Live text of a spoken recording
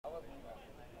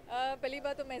पहली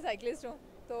बात तो मैं साइकिलिस्ट हूँ,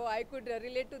 तो I could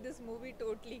relate to this movie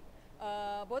totally.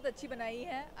 बहुत अच्छी बनाई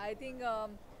है। आई थिंक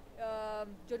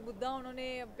जो मुद्दा उन्होंने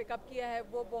पिकअप किया है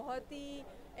वो बहुत ही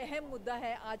अहम मुद्दा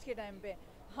है आज के टाइम पे।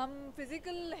 हम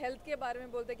फिज़िकल हेल्थ के बारे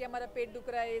में बोलते हैं कि हमारा पेट दुख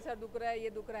रहा है, ये सर दुख रहा है, ये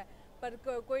दुख रहा है, पर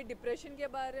कोई डिप्रेशन के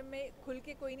बारे में खुल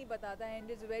के कोई नहीं बताता है।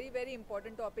 And is very very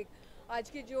important topic. आज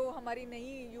की जो हमारी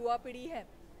नई युवा पीढ़ी है,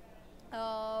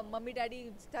 मम्मी डैडी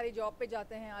सारे जॉब पे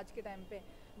जाते हैं आज के टाइम पे,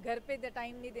 घर पे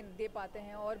टाइम नहीं दे पाते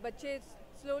हैं, और बच्चे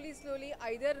slowly slowly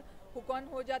either hook on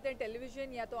हो जाते हैं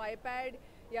टेलीविज़न या तो आईपैड,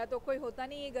 या तो कोई होता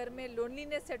नहीं है घर में,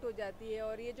 लोनलीनेस सेट हो जाती है।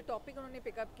 और ये जो टॉपिक उन्होंने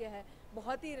पिकअप किया है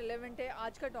बहुत ही रिलेवेंट है,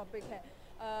 आज का टॉपिक है।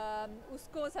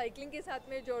 उसको साइकिलिंग के साथ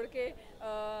में जोड़ के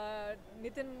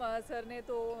नितिन सर ने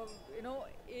तो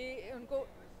उनको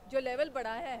जो लेवल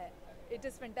बढ़ाया है, it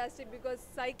is fantastic, because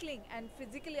cycling and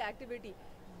physical activity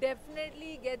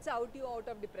definitely gets you out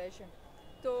of depression.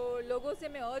 तो लोगों से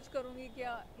मैं अर्ज करूँगी कि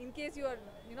in case you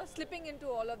are slipping in to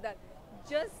all of that,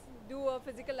 just do a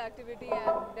physical activity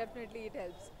and definitely it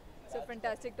helps. So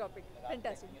fantastic topic,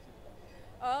 fantastic.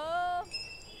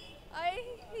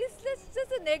 He's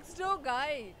just a next door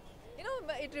guy.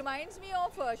 It reminds me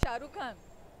of Shah Rukh Khan.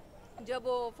 जब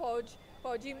वो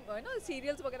फौजी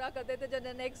serials वगैरह करते थे, जब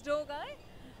next door guy,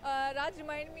 Raj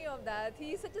remind me of that. He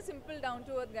is such a simple,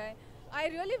 down-to-earth guy. I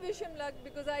really wish him luck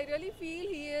because I really feel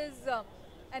he is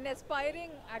an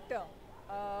aspiring actor.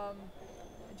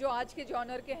 जो आज के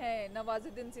जॉनर के हैं,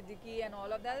 Nawazuddin Siddiqui and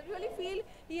all of that, really feel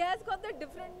he has got the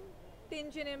different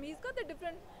tinge in him, he has got the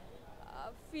different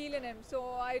feel in him. So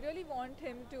I really want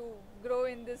him to grow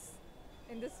in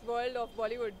this world of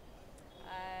Bollywood.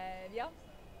 And yeah,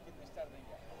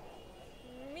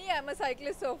 me, I'm a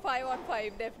cyclist, so 5 on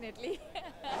 5 definitely.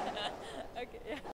 Okay, yeah.